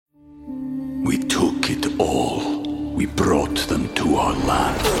We took it all. We brought them to our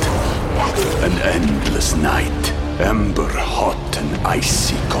land. An endless night, ember hot and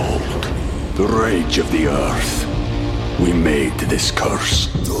icy cold. The rage of the earth. We made this curse.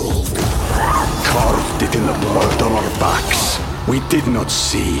 Carved it in the blood on our backs. We did not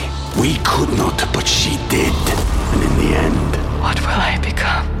see. We could not, but she did. And in the end... What will I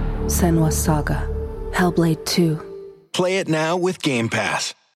become? Senua's Saga. Hellblade 2. Play it now with Game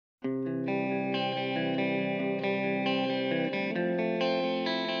Pass.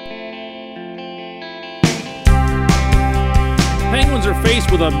 Penguins are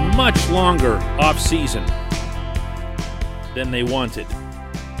faced with a much longer offseason than they wanted.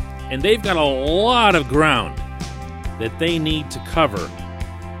 And they've got a lot of ground that they need to cover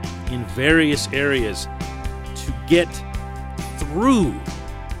in various areas to get through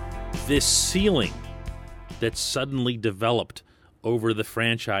this ceiling that suddenly developed over the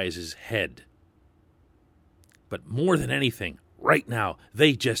franchise's head. But more than anything, right now,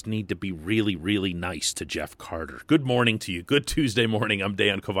 they just need to be really, really nice to Jeff Carter. Good morning to you. Good Tuesday morning. I'm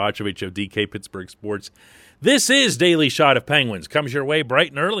Dejan Kovacevic of DK Pittsburgh Sports. This is Daily Shot of Penguins. Comes your way bright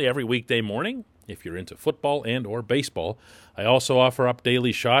and early every weekday morning if you're into football and or baseball. I also offer up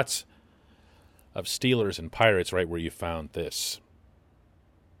daily shots of Steelers and Pirates right where you found this.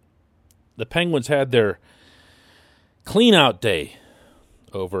 The Penguins had their clean-out day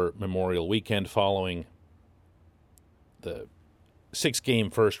over Memorial Weekend following the 6-game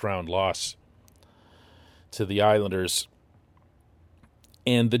first-round loss to the Islanders.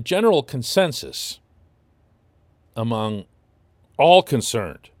 And the general consensus among all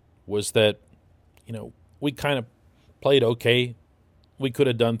concerned was that, we kind of played okay. We could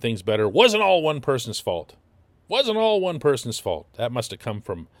have done things better. Wasn't all one person's fault. That must have come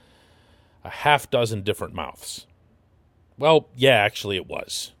from a half dozen different mouths. Well, yeah, actually it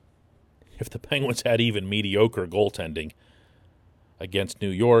was. If the Penguins had even mediocre goaltending against New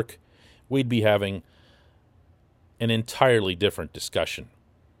York, we'd be having an entirely different discussion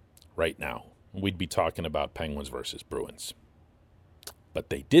right now. We'd be talking about Penguins versus Bruins. But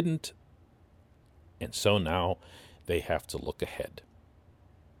they didn't, and so now they have to look ahead.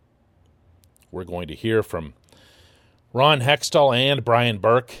 We're going to hear from Ron Hextall and Brian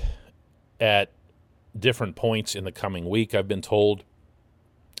Burke at different points in the coming week, I've been told.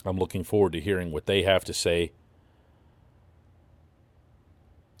 I'm looking forward to hearing what they have to say.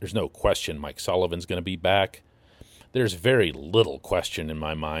 There's no question Mike Sullivan's going to be back. There's very little question in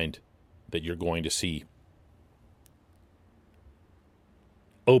my mind that you're going to see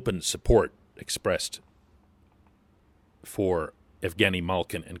open support expressed for Evgeny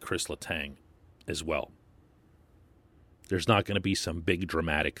Malkin and Chris Letang as well. There's not going to be some big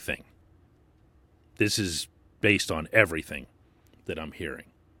dramatic thing. This is based on everything that I'm hearing.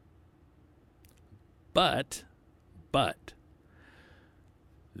 But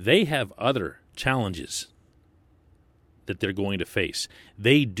they have other challenges that they're going to face.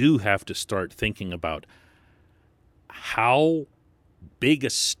 They do have to start thinking about how big a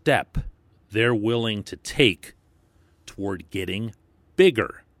step they're willing to take toward getting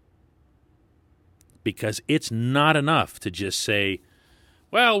bigger. Because it's not enough to just say,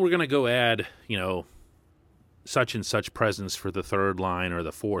 well, we're going to go add, such and such presence for the third line or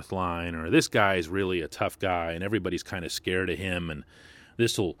the fourth line, or this guy's really a tough guy and everybody's kind of scared of him and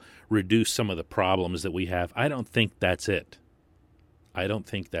this will reduce some of the problems that we have. I don't think that's it.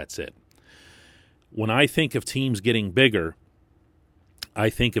 When I think of teams getting bigger, I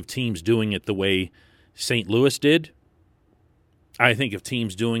think of teams doing it the way St. Louis did. I think of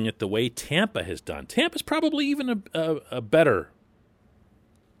teams doing it the way Tampa has done. Tampa's probably even a better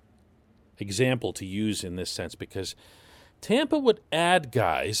example to use in this sense because Tampa would add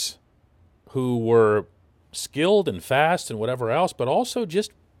guys who were skilled and fast and whatever else, but also just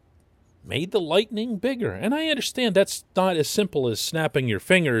made the Lightning bigger. And I understand that's not as simple as snapping your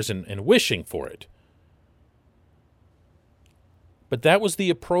fingers and wishing for it. But that was the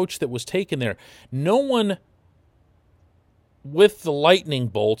approach that was taken there. No one with the lightning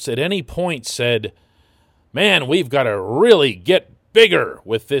bolts at any point said, man, we've got to really get bigger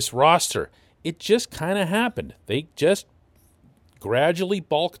with this roster. It just kind of happened. They just gradually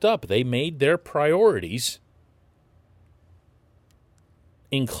bulked up. They made their priorities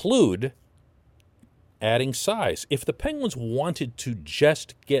include adding size. If the Penguins wanted to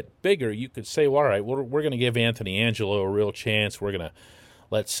just get bigger, you could say, well, all right, we're going to give Anthony Angelo a real chance. We're going to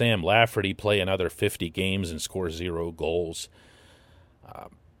let Sam Lafferty play another 50 games and score 0 goals.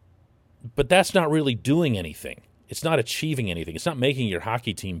 But that's not really doing anything. It's not achieving anything. It's not making your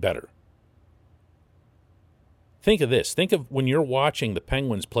hockey team better. Think of this. Think of when you're watching the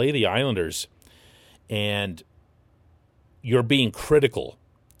Penguins play the Islanders and you're being critical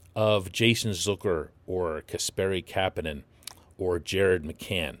of Jason Zucker or Kasperi Kapanen or Jared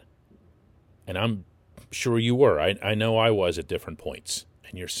McCann. And I'm sure you were. I know I was at different points.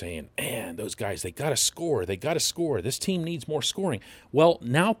 And you're saying, man, those guys, they got to score. They got to score. This team needs more scoring. Well,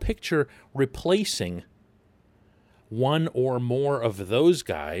 now picture replacing one or more of those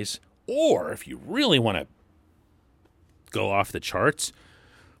guys, or if you really want to go off the charts,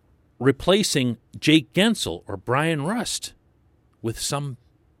 replacing Jake Gensel or Brian Rust with some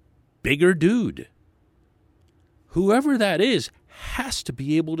bigger dude. Whoever that is has to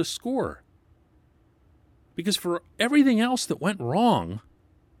be able to score. Because for everything else that went wrong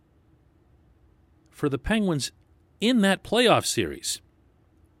for the Penguins in that playoff series,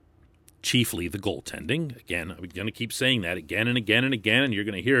 chiefly the goaltending, again, I'm going to keep saying that again and again and again, and you're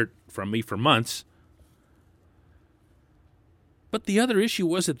going to hear it from me for months. But the other issue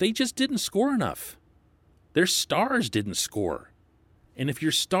was that they just didn't score enough. Their stars didn't score. And if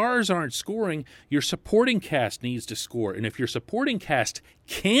your stars aren't scoring, your supporting cast needs to score. And if your supporting cast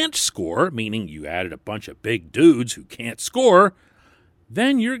can't score, meaning you added a bunch of big dudes who can't score,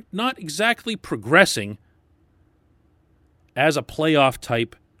 then you're not exactly progressing as a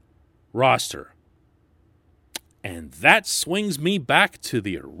playoff-type roster. And that swings me back to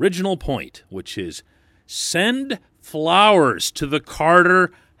the original point, which is send flowers to the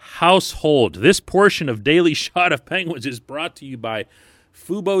Carter household. This portion of Daily Shot of Penguins is brought to you by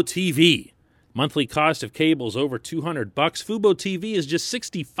Fubo TV. Monthly cost of cable is over $200. Fubo TV is just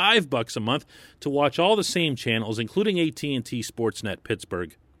 $65 a month to watch all the same channels, including AT&T Sportsnet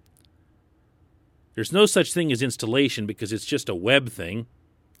Pittsburgh. There's no such thing as installation because it's just a web thing.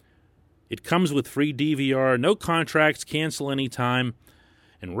 It comes with free DVR, no contracts, cancel anytime.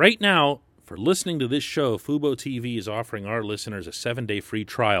 And right now, for listening to this show, Fubo TV is offering our listeners a 7-day free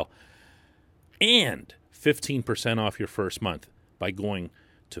trial and 15% off your first month by going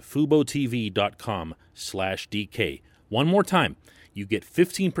to FuboTV.com/DK. One more time, you get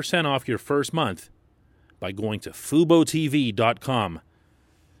 15% off your first month by going to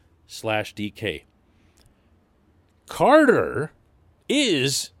FuboTV.com/DK. Carter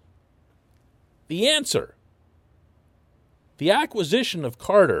is the answer. The acquisition of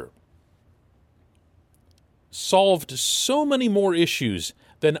Carter solved so many more issues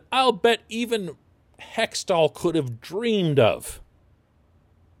than I'll bet even Hextall could have dreamed of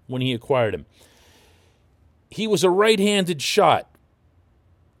when he acquired him. He was a right-handed shot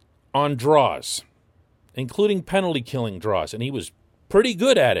on draws, including penalty-killing draws, and he was pretty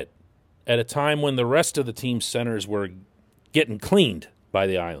good at it at a time when the rest of the team's centers were getting cleaned by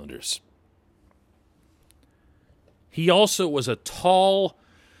the Islanders. He also was a tall,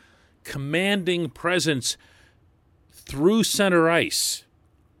 commanding presence through center ice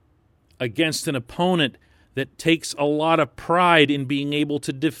against an opponent that takes a lot of pride in being able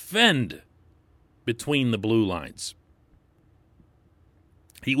to defend between the blue lines.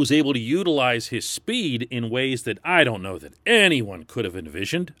 He was able to utilize his speed in ways that I don't know that anyone could have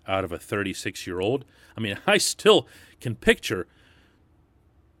envisioned out of a 36-year-old. I mean, I still can picture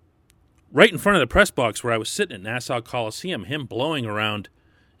right in front of the press box where I was sitting at Nassau Coliseum, him blowing around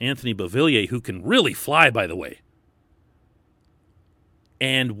Anthony Beauvillier, who can really fly, by the way.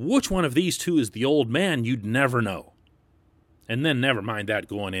 And which one of these two is the old man, you'd never know. And then never mind that,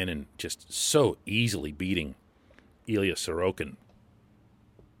 going in and just so easily beating Ilya Sorokin.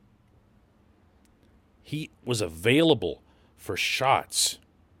 He was available for shots,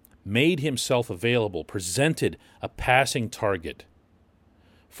 made himself available, presented a passing target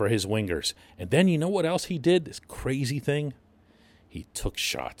for his wingers. And then you know what else he did? This crazy thing? He took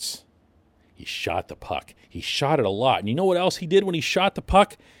shots. He shot the puck. He shot it a lot. And you know what else he did when he shot the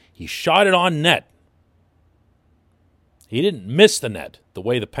puck? He shot it on net. He didn't miss the net the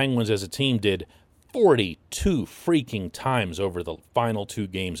way the Penguins as a team did 42 freaking times over the final 2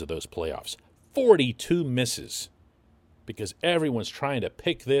 games of those playoffs. 42 misses. Because everyone's trying to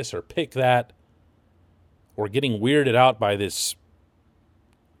pick this or pick that, or getting weirded out by this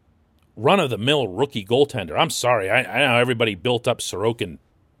run-of-the-mill rookie goaltender. I'm sorry. I know everybody built up Sorokin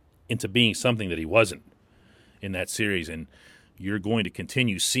into being something that he wasn't in that series, and you're going to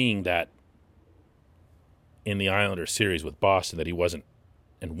continue seeing that in the Islanders series with Boston, that he wasn't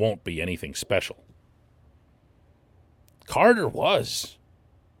and won't be anything special. Carter was.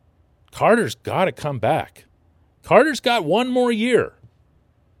 Carter's got to come back. Carter's got 1 more year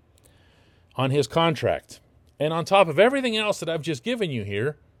on his contract. And on top of everything else that I've just given you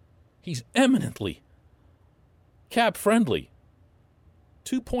here, he's eminently cap-friendly.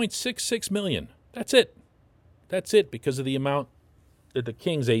 $2.66 million. That's it. That's it, because of the amount that the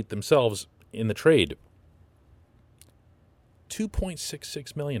Kings ate themselves in the trade.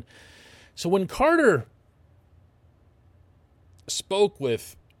 $2.66 million. So when Carter spoke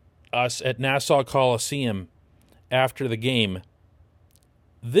with us at Nassau Coliseum after the game,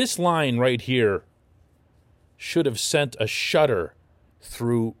 this line right here should have sent a shudder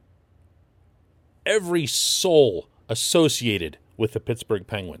through every soul associated with the Pittsburgh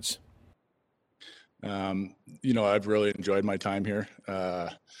Penguins. I've really enjoyed my time here.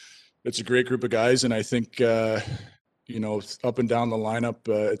 It's a great group of guys, and I think, up and down the lineup,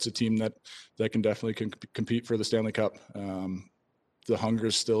 it's a team that can definitely compete for the Stanley Cup. The hunger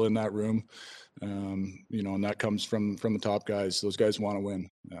is still in that room, and that comes from the top guys. Those guys want to win.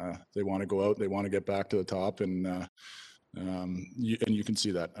 They want to go out. They want to get back to the top, and you can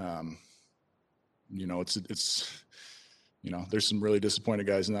see that. There's some really disappointed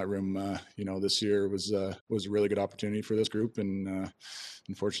guys in that room. This year was a really good opportunity for this group, and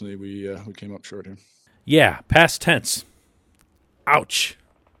unfortunately, we came up short here. Yeah, past tense. Ouch.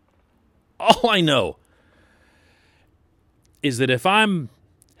 All I know is that if I'm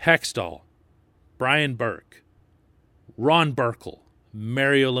Hextall, Brian Burke, Ron Burkle,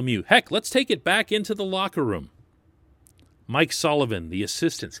 Mario Lemieux, heck, let's take it back into the locker room. Mike Sullivan, the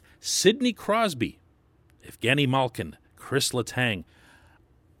assistants, Sidney Crosby, Evgeny Malkin, Chris Letang.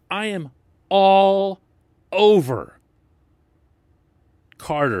 I am all over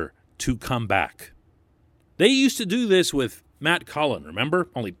Carter to come back. They used to do this with Matt Cullen, remember?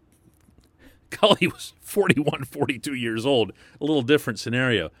 Only Cully was 41, 42 years old. A little different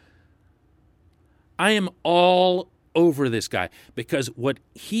scenario. I am all over this guy because what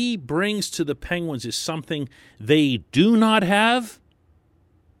he brings to the Penguins is something they do not have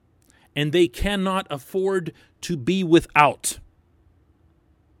and they cannot afford to be without.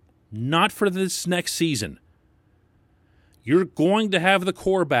 Not for this next season. You're going to have the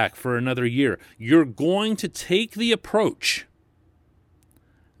core back for another year. You're going to take the approach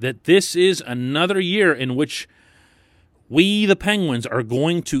that this is another year in which we, the Penguins, are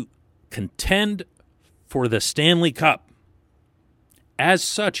going to contend for the Stanley Cup. As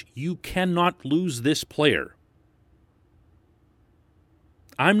such, you cannot lose this player.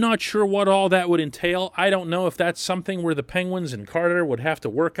 I'm not sure what all that would entail. I don't know if that's something where the Penguins and Carter would have to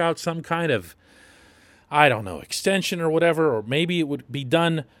work out some kind of, extension or whatever, or maybe it would be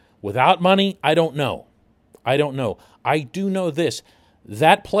done without money. I don't know. I do know this.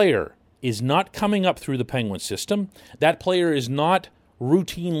 That player is not coming up through the Penguin system. That player is not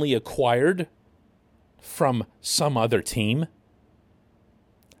routinely acquired from some other team.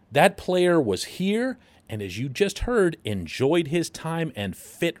 That player was here, and as you just heard, enjoyed his time and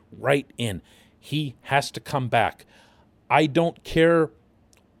fit right in. He has to come back. I don't care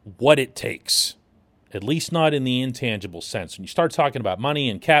what it takes, at least not in the intangible sense. When you start talking about money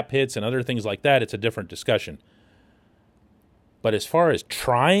and cap hits and other things like that, it's a different discussion. But as far as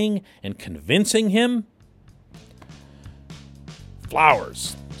trying and convincing him,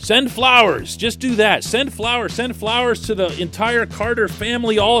 flowers. Send flowers. Just do that. Send flowers. Send flowers to the entire Carter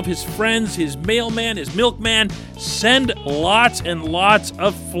family, all of his friends, his mailman, his milkman. Send lots and lots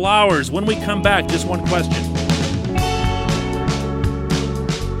of flowers. When we come back, just one question.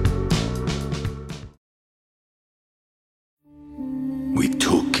 We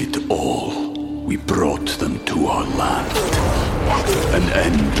took it all. We brought them to our land. An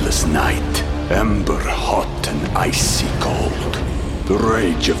endless night, ember hot and icy cold. The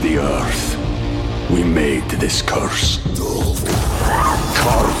rage of the earth. We made this curse.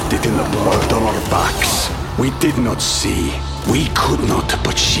 Carved it in the blood on our backs. We did not see. We could not,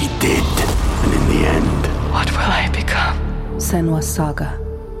 but she did. And in the end... What will I become? Senua's Saga.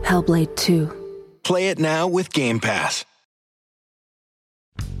 Hellblade 2. Play it now with Game Pass.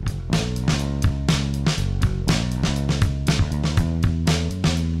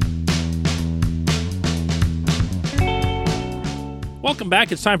 Welcome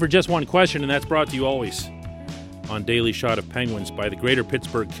back. It's time for Just One Question, and that's brought to you always on Daily Shot of Penguins by the Greater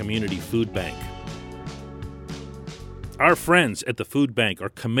Pittsburgh Community Food Bank. Our friends at the Food Bank are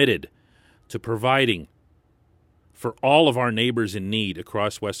committed to providing for all of our neighbors in need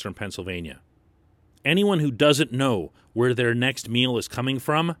across Western Pennsylvania. Anyone who doesn't know where their next meal is coming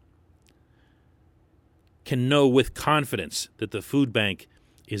from can know with confidence that the Food Bank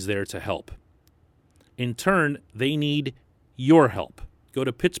is there to help. In turn, they need your help. Go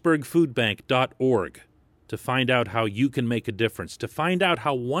to pittsburghfoodbank.org to find out how you can make a difference, to find out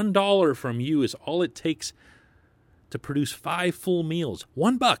how $1 from you is all it takes to produce 5 full meals.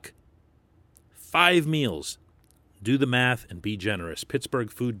 $1. 5 meals. Do the math and be generous.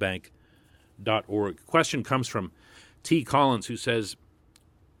 pittsburghfoodbank.org. Question comes from T. Collins, who says,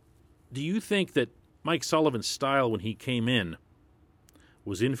 do you think that Mike Sullivan's style when he came in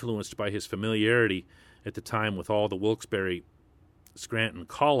was influenced by his familiarity at the time with all the Wilkes-Barre Scranton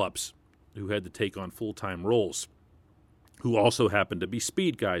call-ups who had to take on full-time roles, who also happened to be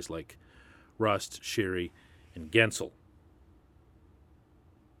speed guys like Rust, Sherry, and Gensel?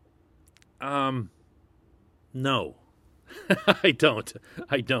 No. I don't.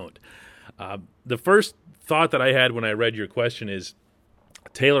 The first thought that I had when I read your question is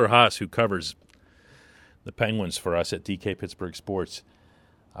Taylor Haas, who covers the Penguins for us at DK Pittsburgh Sports,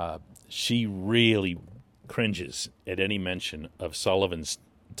 she really cringes at any mention of Sullivan's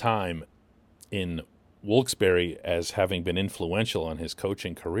time in Wilkes-Barre as having been influential on his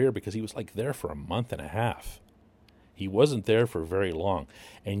coaching career, because he was like there for a month and a half. He wasn't there for very long.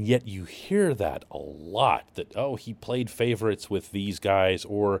 And yet you hear that a lot, that, oh, he played favorites with these guys,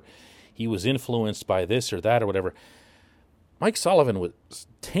 or he was influenced by this or that or whatever. Mike Sullivan was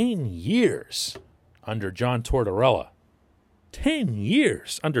 10 years under John Tortorella. 10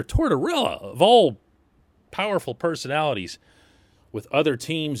 years under Tortorella, of all powerful personalities with other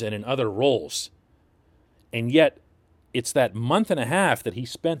teams and in other roles. And yet it's that month and a half that he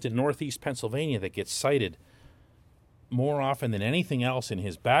spent in Northeast Pennsylvania that gets cited more often than anything else in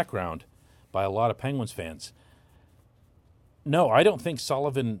his background by a lot of Penguins fans. No, I don't think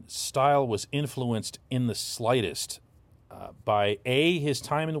Sullivan's style was influenced in the slightest by A, his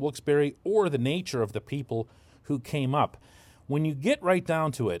time in Wilkes-Barre, or the nature of the people who came up. When you get right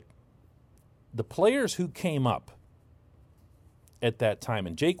down to it, the players who came up at that time,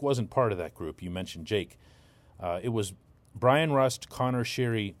 and Jake wasn't part of that group, you mentioned Jake, it was Brian Rust, Connor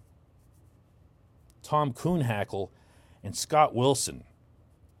Sherry, Tom Kuhnhackl, and Scott Wilson.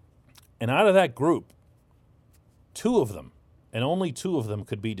 And out of that group, two of them, and only two of them,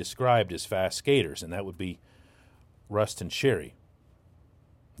 could be described as fast skaters, and that would be Rust and Sherry.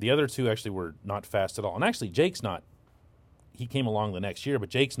 The other two actually were not fast at all. And actually, Jake's not. He came along the next year, but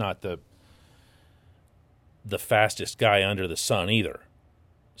Jake's not the fastest guy under the sun either.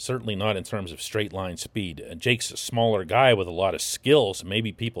 Certainly not in terms of straight line speed. Jake's a smaller guy with a lot of skills.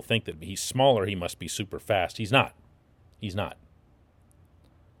 Maybe people think that he's smaller, he must be super fast. He's not. He's not.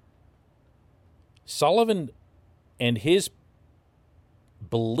 Sullivan and his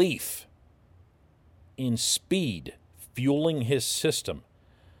belief in speed fueling his system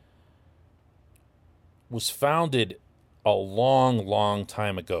was founded a long, long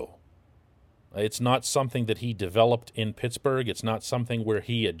time ago. It's not something that he developed in Pittsburgh. It's not something where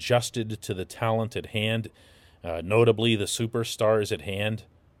he adjusted to the talent at hand, notably the superstars at hand.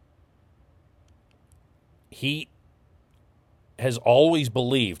 He has always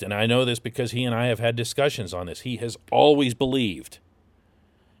believed, and I know this because he and I have had discussions on this, he has always believed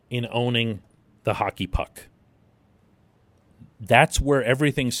in owning the hockey puck. That's where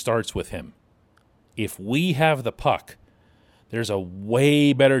everything starts with him. If we have the puck, there's a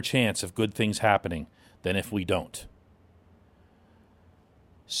way better chance of good things happening than if we don't.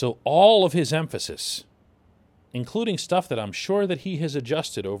 So all of his emphasis, including stuff that I'm sure that he has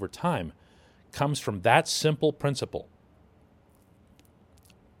adjusted over time, comes from that simple principle.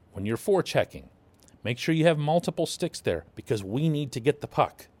 When you're forechecking, make sure you have multiple sticks there, because we need to get the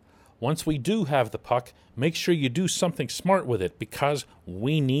puck. Once we do have the puck, make sure you do something smart with it, because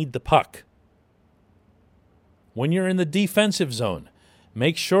we need the puck. When you're in the defensive zone,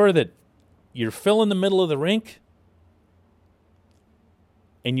 make sure that you're filling the middle of the rink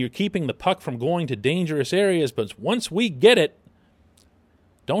and you're keeping the puck from going to dangerous areas. But once we get it,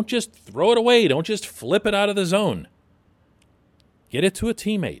 don't just throw it away. Don't just flip it out of the zone. Get it to a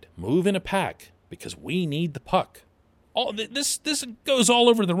teammate. Move in a pack, because we need the puck. This goes all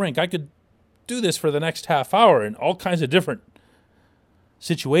over the rink. I could do this for the next half hour in all kinds of different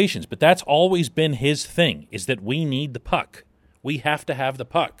situations, but that's always been his thing, is that we need the puck. We have to have the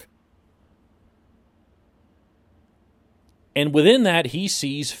puck. And within that, he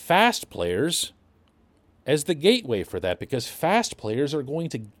sees fast players as the gateway for that, because fast players are going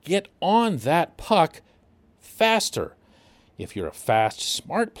to get on that puck faster. If you're a fast,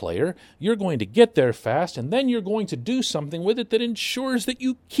 smart player, you're going to get there fast, and then you're going to do something with it that ensures that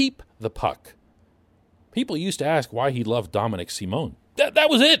you keep the puck. People used to ask why he loved Dominic Simone. That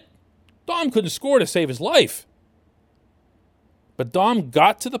was it. Dom couldn't score to save his life. But Dom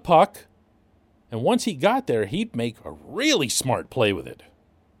got to the puck, and once he got there, he'd make a really smart play with it.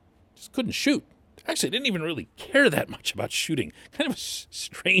 Just couldn't shoot. Actually, didn't even really care that much about shooting. Kind of a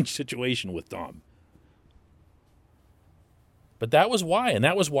strange situation with Dom. But that was why, and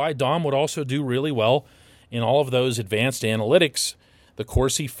that was why Dom would also do really well in all of those advanced analytics, the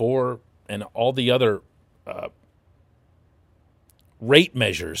Corsi 4 and all the other rate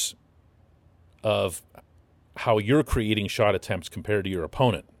measures of how you're creating shot attempts compared to your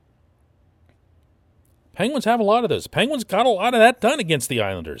opponent. Penguins have a lot of those. Penguins got a lot of that done against the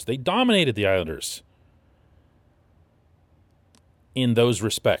Islanders. They dominated the Islanders in those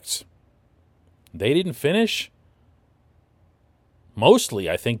respects. They didn't finish. Mostly,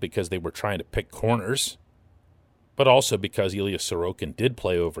 I think, because they were trying to pick corners, but also because Ilya Sorokin did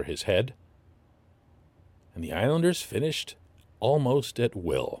play over his head. And the Islanders finished almost at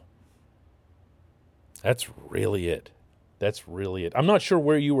will. That's really it. That's really it. I'm not sure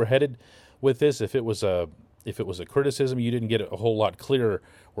where you were headed with this. If it was a criticism, you didn't get a whole lot clearer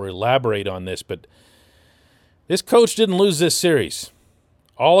or elaborate on this, but this coach didn't lose this series.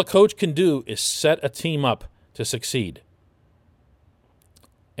 All a coach can do is set a team up to succeed.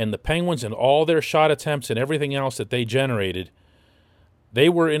 And the Penguins and all their shot attempts and everything else that they generated, they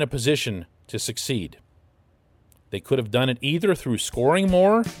were in a position to succeed. They could have done it either through scoring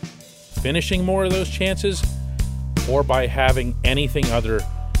more, finishing more of those chances, or by having anything other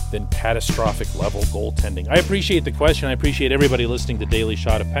than catastrophic level goaltending. I appreciate the question. I appreciate everybody listening to Daily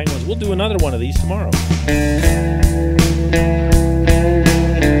Shot of Penguins. We'll do another one of these tomorrow.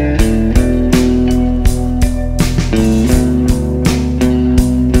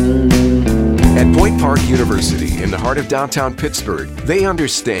 At Point Park University in the heart of downtown Pittsburgh, they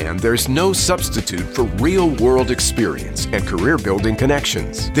understand there's no substitute for real-world experience and career-building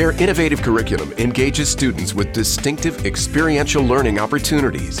connections. Their innovative curriculum engages students with distinctive experiential learning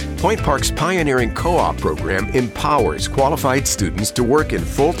opportunities. Point Park's pioneering co-op program empowers qualified students to work in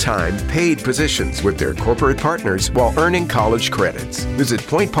full-time, paid positions with their corporate partners while earning college credits. Visit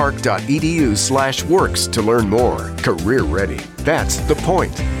pointpark.edu/works to learn more. Career ready. That's the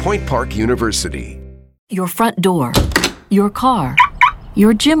point. Point Park University. Your front door, your car,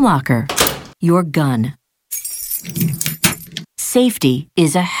 your gym locker, your gun. Safety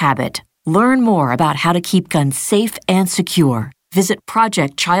is a habit. Learn more about how to keep guns safe and secure. Visit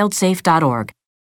ProjectChildSafe.org.